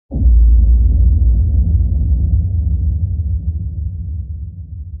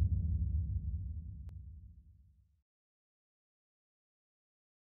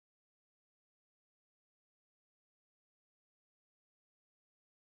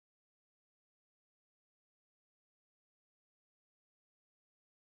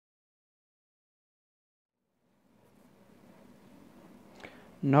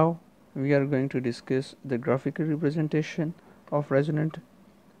Now we are going to discuss the graphical representation of resonance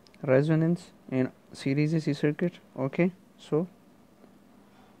in series AC circuit. Okay, so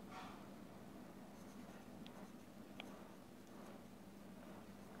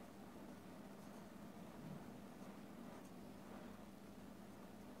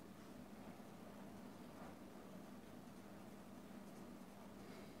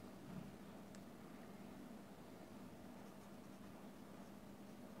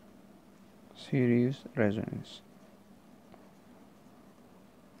series resonance.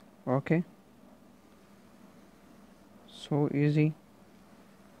 Okay, so easy.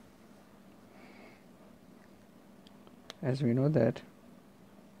 As we know that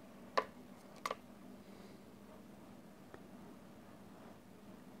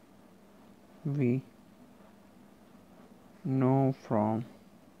we know from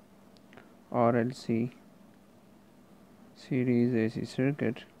RLC series AC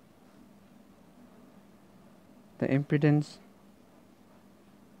circuit, the impedance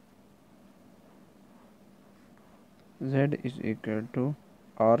Z is equal to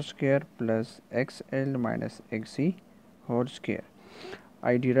R square plus XL minus XC whole square.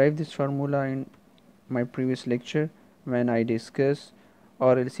 I derived this formula in my previous lecture when I discussed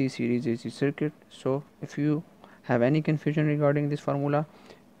RLC series AC circuit. So if you have any confusion regarding this formula,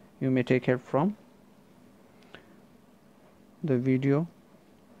 you may take help from the video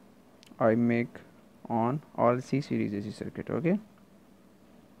I make on RLC series AC circuit. Okay,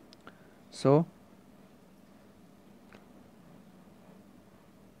 so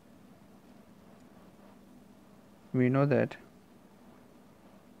we know that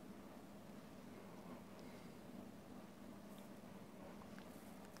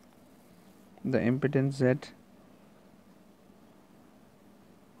the impedance Z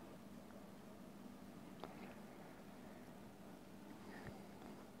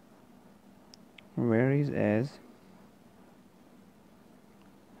varies as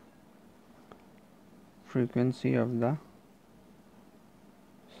frequency of the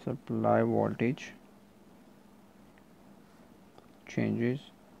supply voltage changes,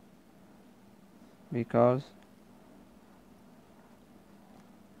 because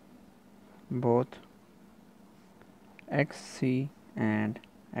both XC and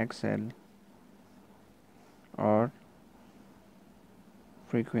XL are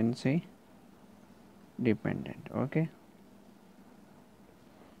frequency dependent. Okay,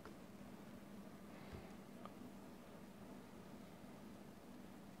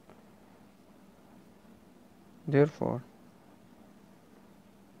 therefore,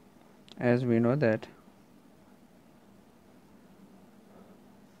 as we know that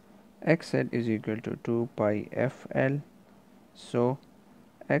XL is equal to 2 pi FL, so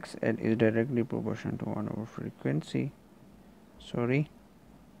XL is directly proportional to 1 over frequency,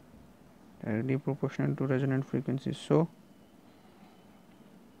 directly proportional to resonant frequency. So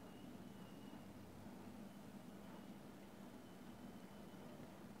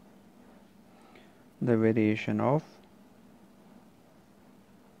the variation of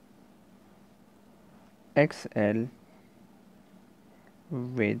XL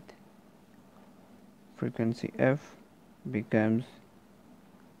with frequency F becomes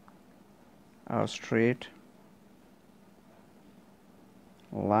a straight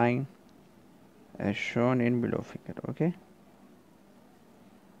line as shown in below figure. Okay,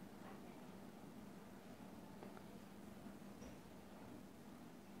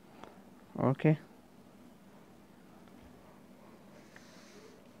 okay,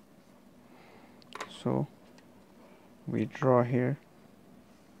 so we draw here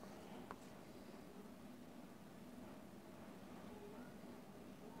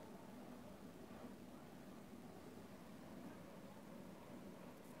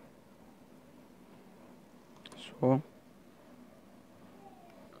so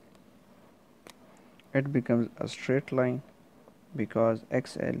it becomes a straight line because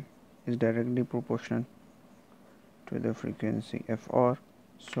XL is directly proportional to the frequency FR,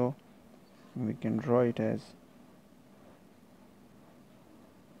 so we can draw it as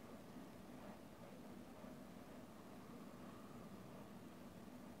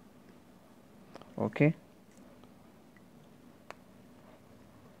okay.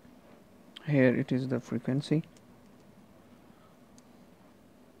 Here it is the frequency,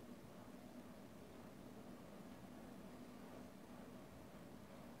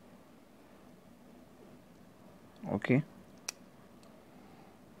 okay,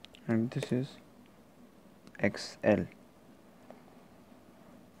 and this is XL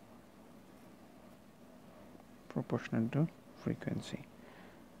proportional to frequency,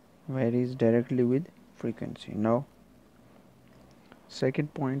 varies directly with frequency. Now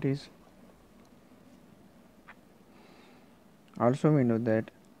Second point is, also we know that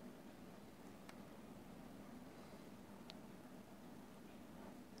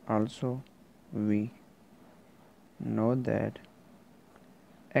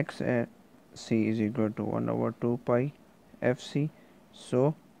xc is equal to 1 over 2 pi fc.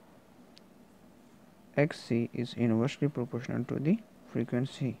 So xc is inversely proportional to the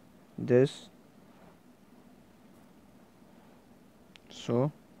frequency. This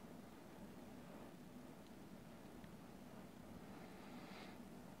so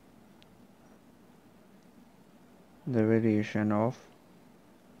the variation of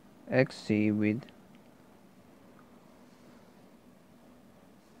xc with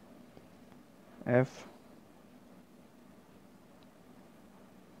f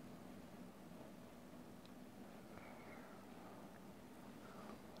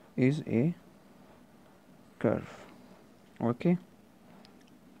is a curve. Okay,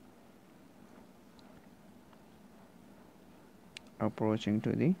 approaching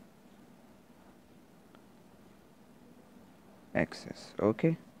to the axis.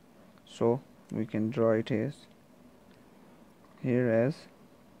 Okay, so we can draw it as here as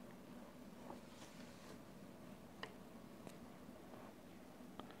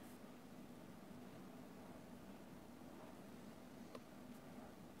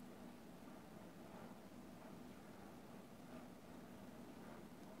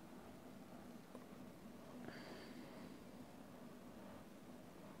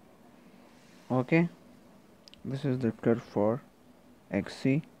okay. This is the curve for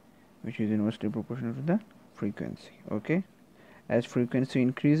xc, which is inversely proportional to the frequency. Okay, as frequency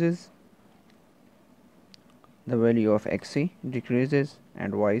increases, the value of xc decreases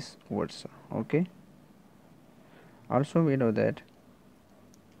and vice versa. Okay, also we know that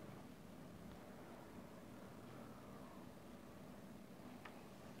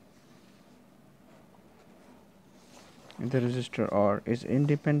the resistor R is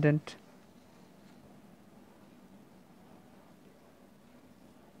independent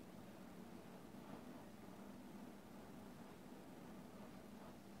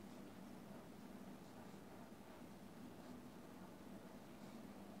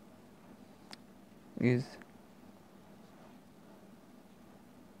is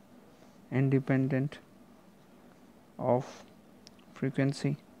independent of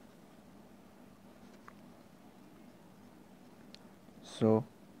frequency. So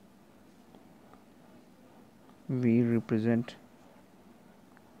we represent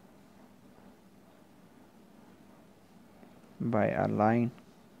by a line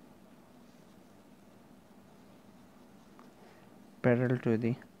parallel to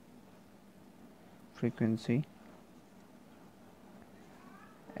the frequency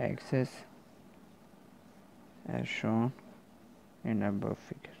axis as shown in above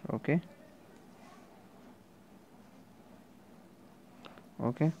figure. Okay,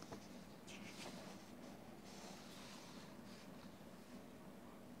 okay.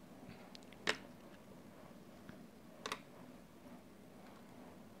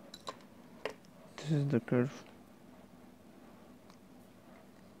 This is the curve.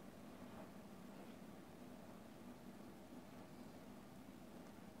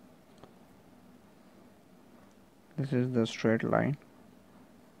 This is the straight line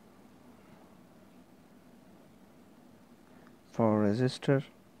for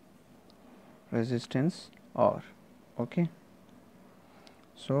resistance R. Okay,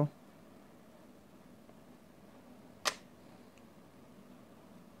 so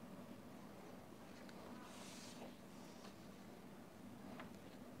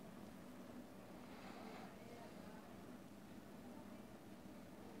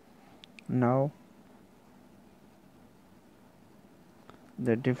now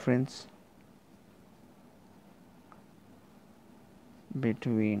the difference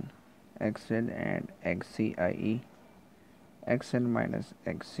between xl and xc, i.e. xl minus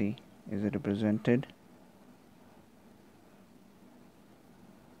xc, is represented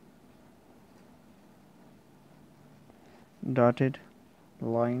dotted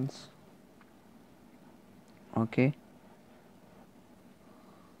lines. Okay,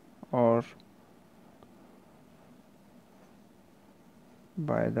 or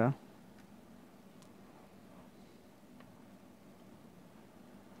by the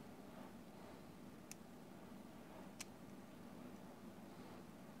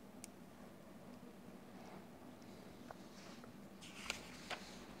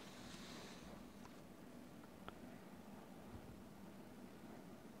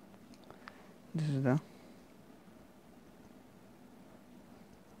this is the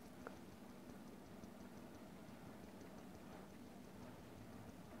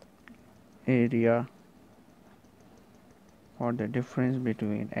area for the difference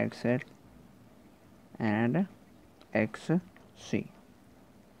between XL and XC.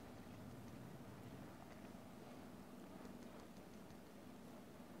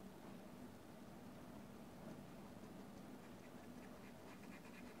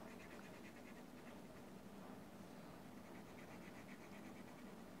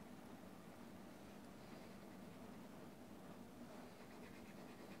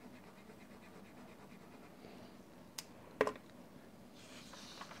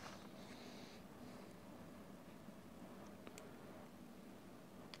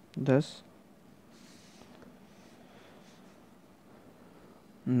 Thus,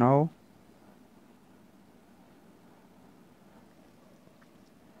 now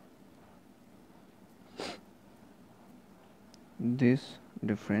this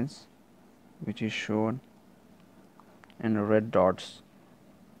difference, which is shown in red dots,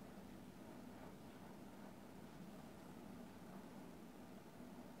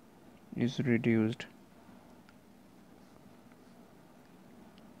 is reduced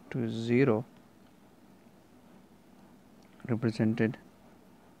to 0, represented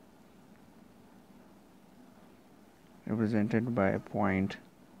by a point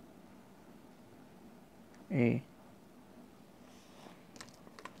A.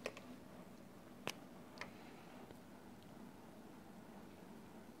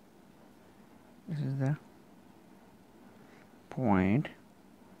 This is the point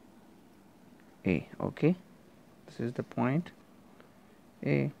A. Okay, this is the point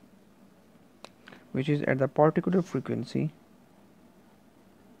A, which is at the particular frequency,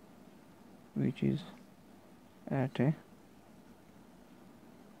 which is at a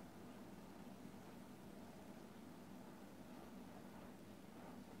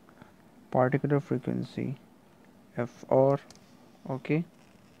particular frequency f or. Okay,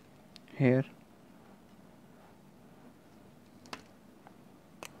 here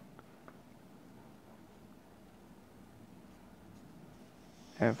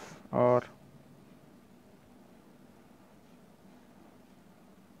f or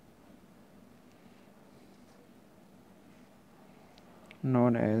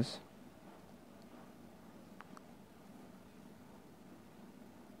known as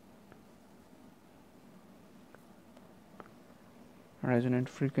resonant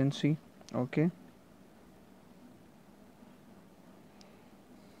frequency. Okay,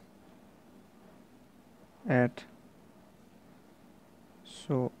 at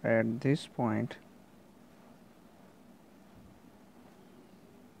this point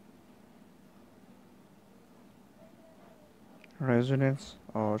resonance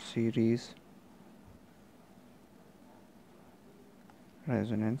or series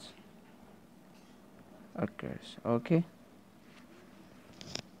resonance occurs. Okay,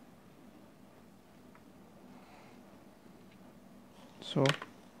 so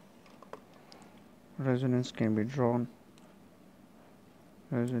resonance can be drawn.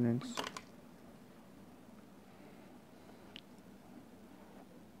 Resonance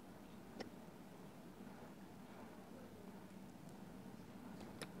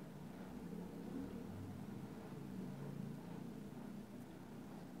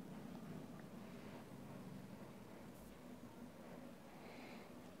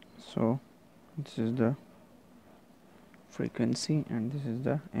so this is the frequency and this is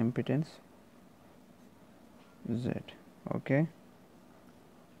the impedance Z. Okay,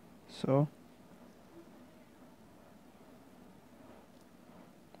 so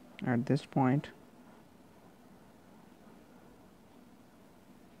at this point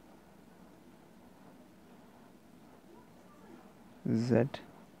Z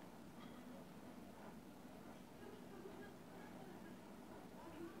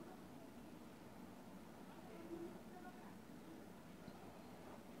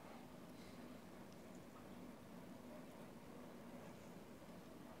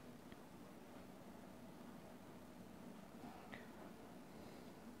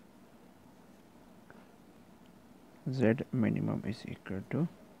Z minimum is equal to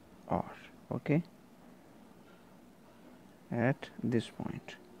R. Okay, at this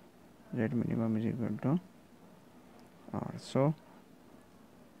point Z minimum is equal to R. So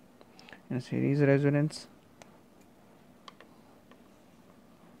in series resonance,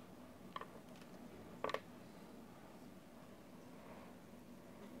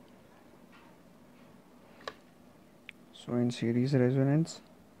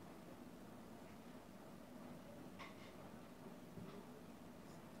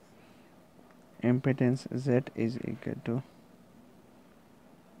 impedance Z is equal to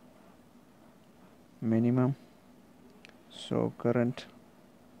minimum, so current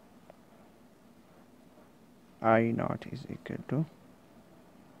I naught is equal to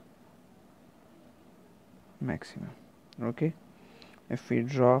maximum. Okay, if we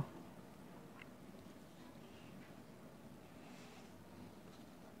draw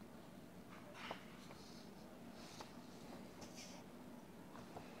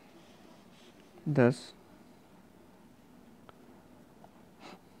thus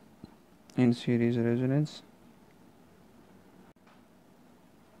in series resonance,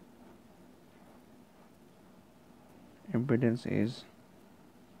 impedance is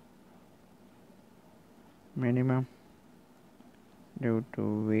minimum, due to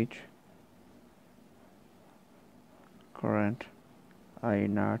which current I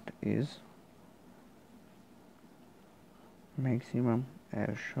naught is maximum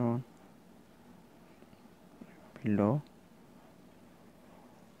as shown below.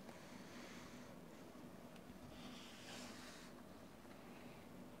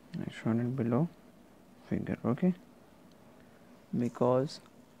 Shown in below figure. Okay, because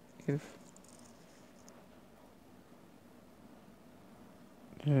if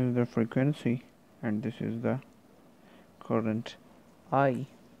this is the frequency and this is the current I,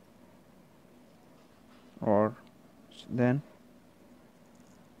 or then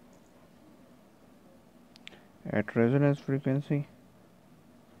at resonance frequency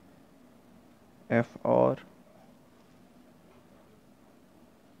F, or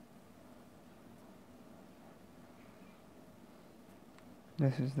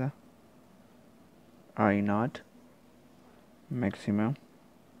this is the I naught maximum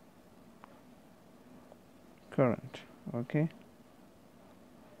current. Okay,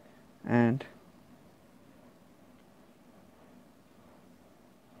 and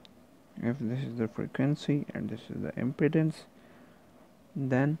if this is the frequency and this is the impedance,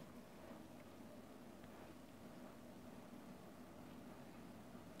 then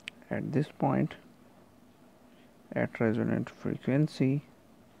at this point at resonant frequency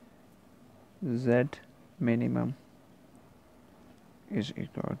Z minimum is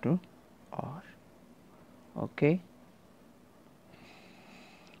equal to R. Okay,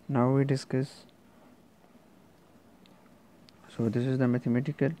 now we discuss. So this is the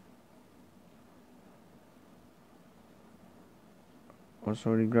mathematical,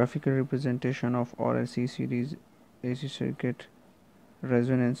 graphical representation of RLC series AC circuit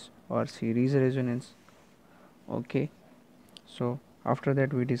resonance or series resonance. Okay, so after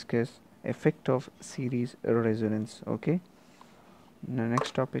that we discuss effect of series resonance. Okay, the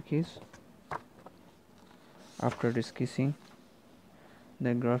next topic is, after discussing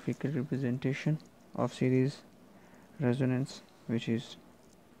the graphical representation of series resonance, which is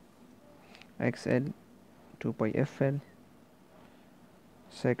XL 2 pi FL,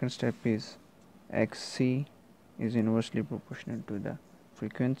 second step is XC is inversely proportional to the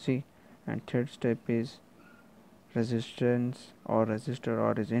frequency, and third step is resistance or resistor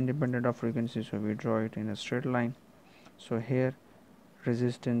R is independent of frequency, so we draw it in a straight line. So here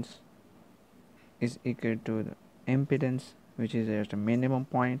resistance is equal to the impedance, which is at a minimum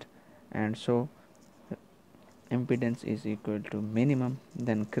point, and so impedance is equal to minimum,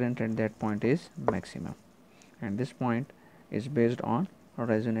 then current at that point is maximum, and this point is based on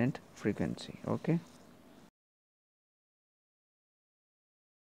resonant frequency. Okay.